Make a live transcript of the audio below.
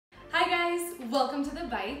Welcome to The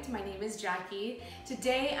Bite. My name is Jackie.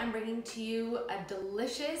 Today I'm bringing to you a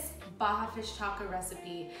delicious Baja fish taco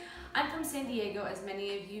recipe. I'm from San Diego, as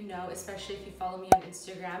many of you know, especially if you follow me on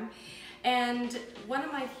Instagram. And one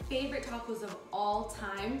of my favorite tacos of all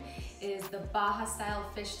time is the Baja style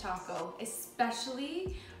fish taco,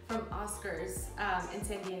 especially from Oscar's in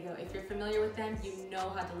San Diego. If you're familiar with them, you know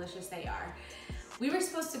how delicious they are. We were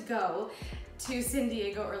supposed to go to San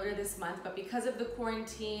Diego earlier this month, but because of the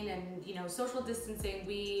quarantine and social distancing,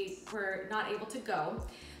 we were not able to go.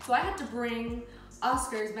 So I had to bring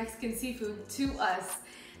Oscar's Mexican seafood to us.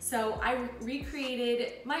 So I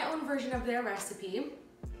recreated my own version of their recipe.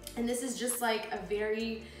 And this is just like a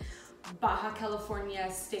very Baja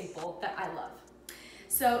California staple that I love.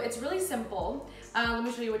 So it's really simple. Let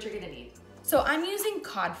me show you what you're gonna need. So I'm using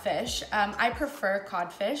codfish. I prefer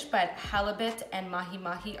codfish, but halibut and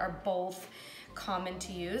mahi-mahi are both common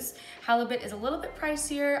to use. Halibut is a little bit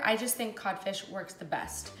pricier. I just think codfish works the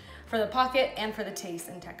best for the pocket and for the taste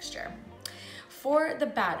and texture. For the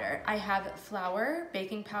batter, I have flour,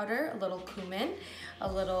 baking powder, a little cumin,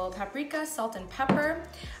 a little paprika, salt and pepper.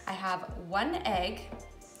 I have 1 egg,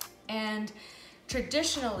 and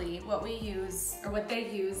traditionally what we use, or what they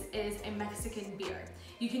use, is a Mexican beer.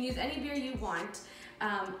 You can use any beer you want.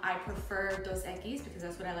 I prefer Dos Equis because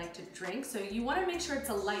that's what I like to drink. So you want to make sure it's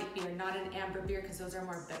a light beer, not an amber beer, because those are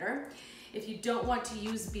more bitter. If you don't want to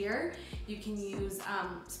use beer, you can use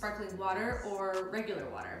sparkling water or regular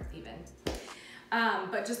water even.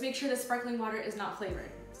 But just make sure the sparkling water is not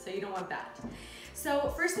flavored, so you don't want that.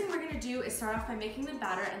 So first thing we're gonna do is start off by making the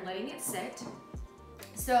batter and letting it sit.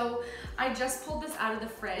 So I just pulled this out of the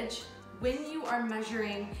fridge. When you are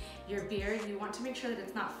measuring your beer, you want to make sure that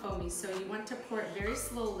it's not foamy. So you want to pour it very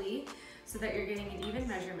slowly so that you're getting an even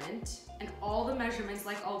measurement. And all the measurements,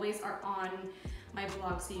 like always, are on my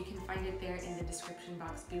blog, so you can find it there in the description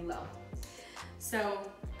box below. So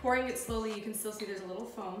pouring it slowly, you can still see there's a little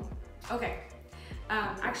foam. Okay.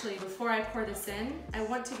 Actually, before I pour this in, I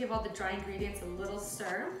want to give all the dry ingredients a little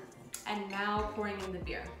stir, and now pouring in the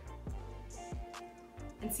beer.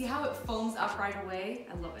 And see how it foams up right away?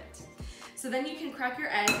 I love it. So then you can crack your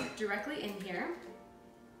egg directly in here,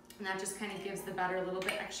 and that just kind of gives the batter a little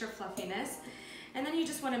bit extra fluffiness. And then you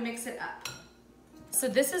just want to mix it up. So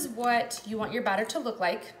this is what you want your batter to look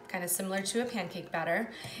like, kind of similar to a pancake batter.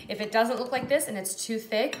 If it doesn't look like this and it's too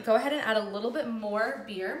thick, go ahead and add a little bit more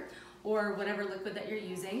beer or whatever liquid that you're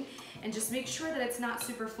using, and just make sure that it's not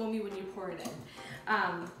super foamy when you pour it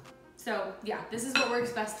in. So yeah, this is what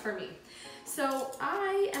works best for me. So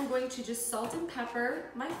I am going to just salt and pepper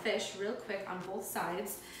my fish real quick on both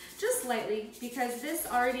sides, just lightly, because this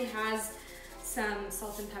already has some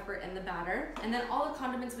salt and pepper in the batter. And then all the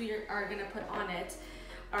condiments we are gonna put on it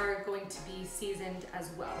are going to be seasoned as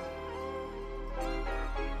well.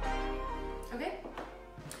 Okay?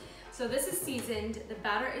 So this is seasoned, the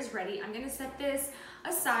batter is ready. I'm gonna set this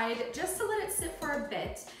aside just to let it sit for a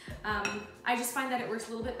bit. I just find that it works a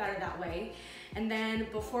little bit better that way. And then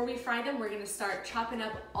before we fry them, we're gonna start chopping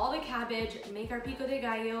up all the cabbage, make our Pico De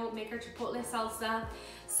Gallo, make our chipotle salsa.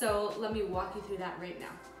 So let me walk you through that right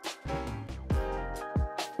now.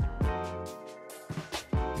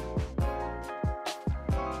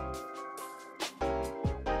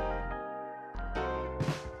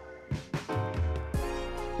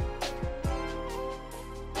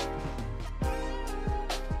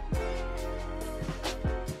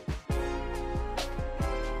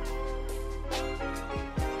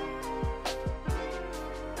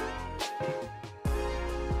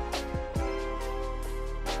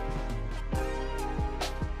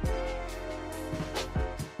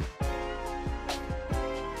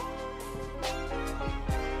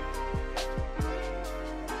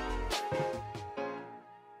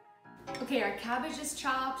 Okay, our cabbage is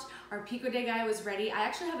chopped, our Pico De Gallo is ready. I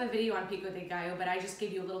actually have a video on Pico De Gallo, but I just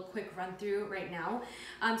gave you a little quick run through right now.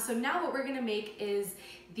 So now what we're gonna make is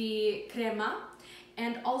the crema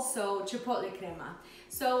and also chipotle crema.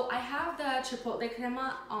 So I have the chipotle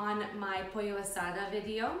crema on my pollo asada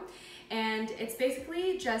video, and it's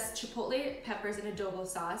basically just chipotle peppers and adobo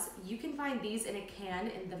sauce. You can find these in a can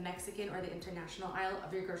in the Mexican or the international aisle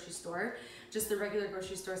of your grocery store. Just the regular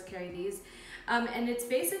grocery stores carry these. And it's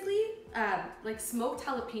basically like smoked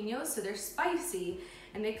jalapenos, so they're spicy,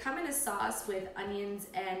 and they come in a sauce with onions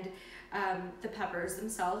and the peppers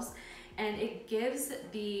themselves, and it gives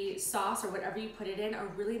the sauce or whatever you put it in a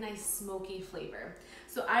really nice smoky flavor.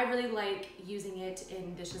 So I really like using it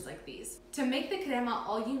in dishes like these. To make the crema,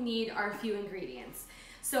 all you need are a few ingredients.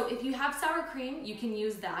 So if you have sour cream, you can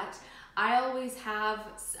use that. I always have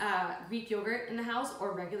Greek yogurt in the house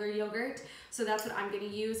or regular yogurt, so that's what I'm gonna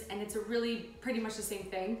use, and it's really pretty much the same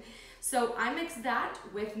thing. So I mix that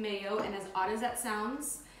with mayo, and as odd as that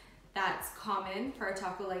sounds, that's common for a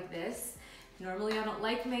taco like this. Normally I don't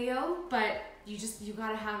like mayo, but you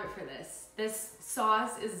gotta have it for this. This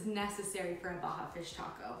sauce is necessary for a Baja fish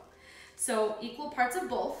taco. So equal parts of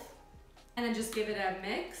both, and then just give it a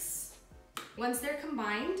mix. Once they're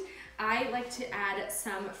combined, I like to add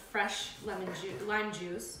some fresh lime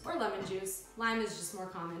juice, or lemon juice. Lime is just more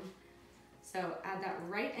common. So add that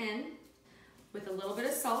right in with a little bit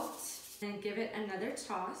of salt, and give it another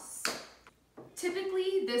toss.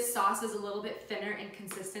 Typically, this sauce is a little bit thinner in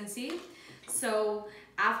consistency. So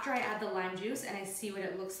after I add the lime juice and I see what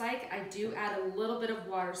it looks like, I do add a little bit of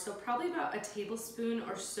water. So probably about a tablespoon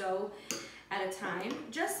or so at a time,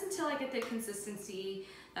 just until I get the consistency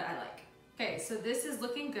that I like. Okay, so this is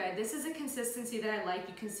looking good. This is a consistency that I like.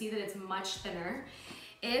 You can see that it's much thinner.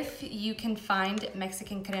 If you can find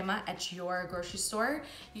Mexican crema at your grocery store,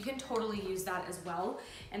 you can totally use that as well.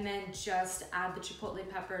 And then just add the chipotle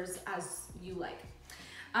peppers as you like.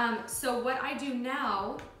 So what I do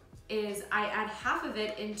now is I add half of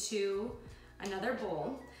it into another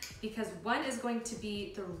bowl, because one is going to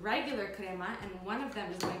be the regular crema and one of them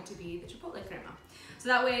is going to be the chipotle crema. So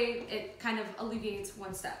that way it kind of alleviates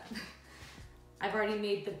one step. I've already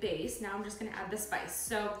made the base. Now I'm just gonna add the spice.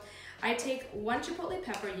 So I take one chipotle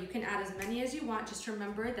pepper. You can add as many as you want. Just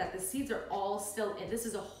remember that the seeds are all still in. This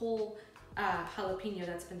is a whole jalapeno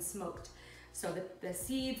that's been smoked. So the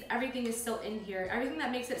seeds, everything is still in here. Everything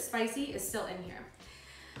that makes it spicy is still in here.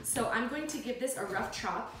 So I'm going to give this a rough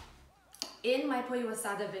chop. In my pollo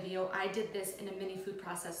asada video, I did this in a mini food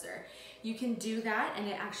processor. You can do that, and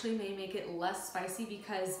it actually may make it less spicy,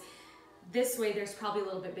 because this way there's probably a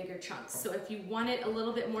little bit bigger chunks. So if you want it a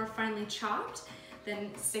little bit more finely chopped, then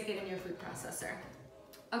stick it in your food processor.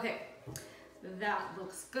 Okay, that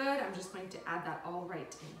looks good. I'm just going to add that all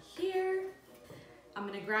right in here. I'm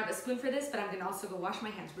gonna grab a spoon for this, but I'm gonna also go wash my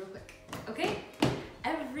hands real quick. Okay,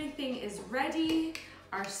 everything is ready.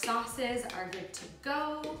 Our sauces are good to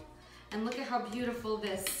go. And look at how beautiful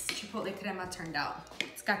this chipotle crema turned out.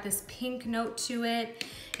 It's got this pink note to it.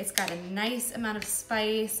 It's got a nice amount of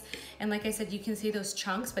spice. And like I said, you can see those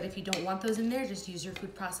chunks, but if you don't want those in there, just use your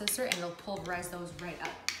food processor and it'll pulverize those right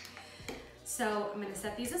up. So I'm gonna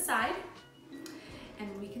set these aside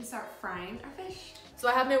and we can start frying our fish. So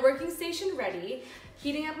I have my working station ready.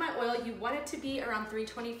 Heating up my oil, you want it to be around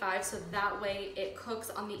 325, so that way it cooks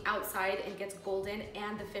on the outside and gets golden,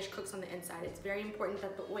 and the fish cooks on the inside. It's very important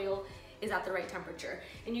that the oil is at the right temperature.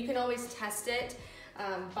 And you can always test it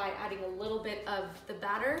by adding a little bit of the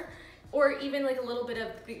batter, or even like a little bit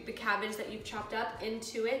of the cabbage that you've chopped up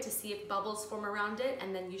into it to see if bubbles form around it,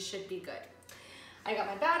 and then you should be good. I got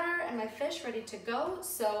my batter and my fish ready to go,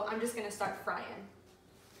 so I'm just gonna start frying.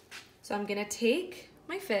 So I'm gonna take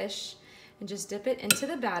my fish and just dip it into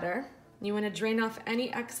the batter. You wanna drain off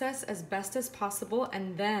any excess as best as possible,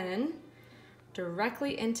 and then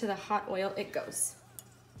directly into the hot oil it goes.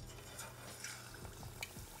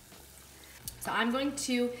 So I'm going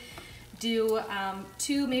to do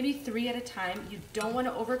 2, maybe 3 at a time. You don't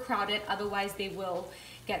wanna overcrowd it, otherwise they will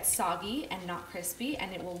get soggy and not crispy,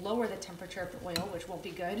 and it will lower the temperature of the oil, which won't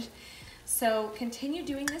be good. So continue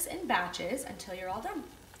doing this in batches until you're all done.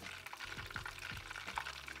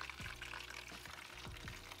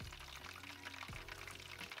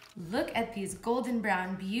 Look at these golden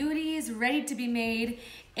brown beauties ready to be made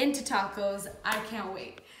into tacos. I can't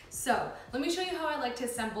wait. So let me show you how I like to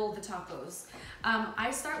assemble the tacos.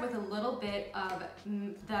 I start with a little bit of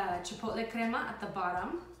the chipotle crema at the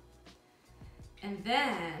bottom. And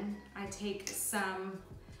then I take some,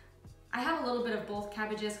 I have a little bit of both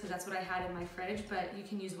cabbages because that's what I had in my fridge, but you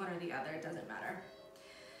can use one or the other, it doesn't matter.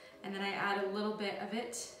 And then I add a little bit of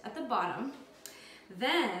it at the bottom.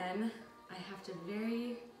 Then I have to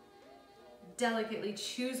very delicately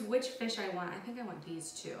choose which fish I want. I think I want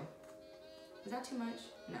these 2. Is that too much?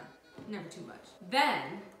 No, never too much.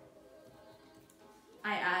 Then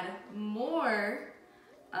I add more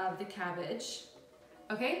of the cabbage.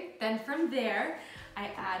 Okay, then from there,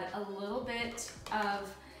 I add a little bit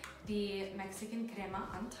of the Mexican crema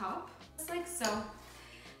on top, just like so.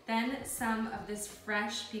 Then some of this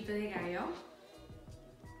fresh Pico De Gallo.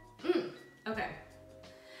 Okay.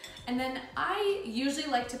 And then I usually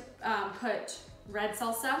like to put red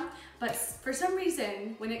salsa, but for some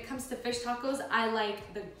reason, when it comes to fish tacos, I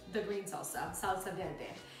like the green salsa, salsa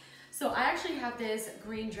verde. So I actually have this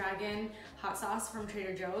Green Dragon hot sauce from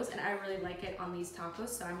Trader Joe's, and I really like it on these tacos,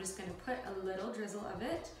 so I'm just gonna put a little drizzle of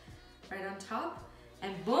it right on top,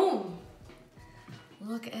 and boom!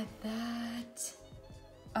 Look at that.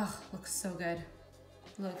 Oh, looks so good.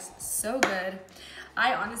 Looks so good.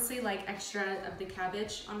 I honestly like extra of the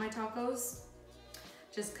cabbage on my tacos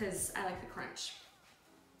just because I like the crunch.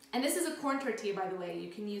 And this is a corn tortilla, by the way. You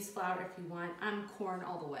can use flour if you want. I'm corn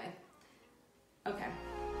all the way. Okay.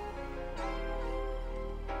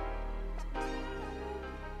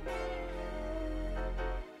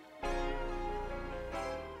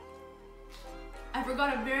 I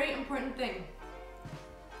forgot a very important thing.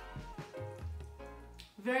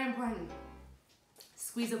 Very important.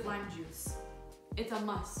 Squeeze of lime juice. It's a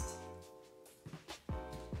must.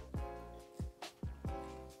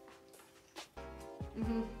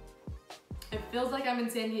 It feels like I'm in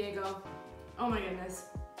San Diego. Oh my goodness.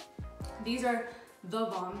 These are the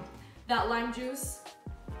bomb. That lime juice,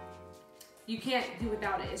 you can't do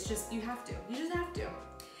without it. It's just, you have to. You just have to.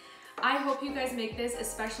 I hope you guys make this,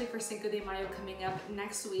 especially for Cinco de Mayo coming up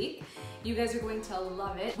next week. You guys are going to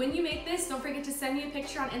love it. When you make this, don't forget to send me a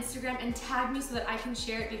picture on Instagram and tag me so that I can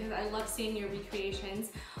share it because I love seeing your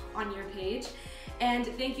recreations on your page. And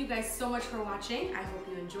thank you guys so much for watching. I hope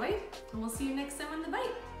you enjoyed, and we'll see you next time on The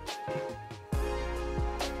Bite.